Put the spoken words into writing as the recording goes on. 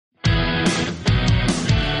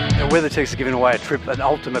Weathertex is giving away a trip, an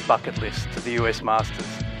ultimate bucket list to the US Masters.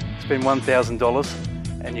 Spend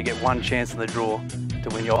 $1,000 and you get one chance in the draw to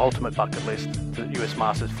win your ultimate bucket list to the US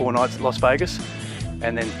Masters. 4 nights at Las Vegas,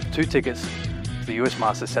 and then 2 tickets to the US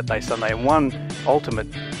Masters Saturday, Sunday, and 1 ultimate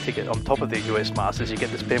ticket on top of the US Masters. You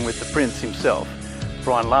get to spend with the Prince himself,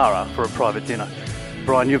 Brian Lara, for a private dinner.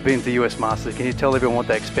 Brian, you've been to the US Masters. Can you tell everyone what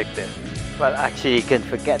they expect there? Well, actually, you can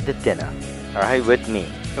forget the dinner, all right, with me.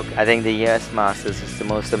 Okay. I think the US Masters is the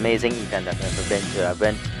most amazing event I've ever been to. I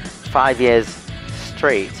went 5 years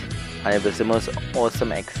straight, and it was the most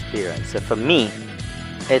awesome experience. So for me,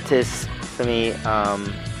 it is,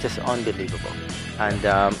 just unbelievable.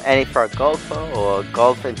 And for a golfer or a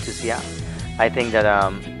golf enthusiast, I think that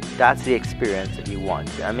that's the experience that you want.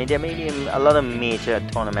 I mean, there may be a lot of major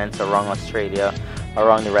tournaments around Australia,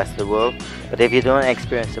 around the rest of the world, but if you don't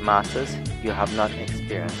experience the Masters, you have not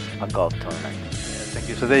experienced a golf tournament. Thank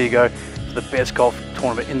you. So there you go, it's the best golf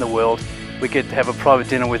tournament in the world. We get to have a private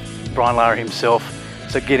dinner with Brian Lara himself.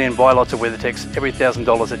 So get in, buy lots of Weathertex, every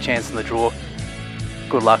 $1,000 a chance in the draw.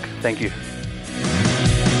 Good luck. Thank you.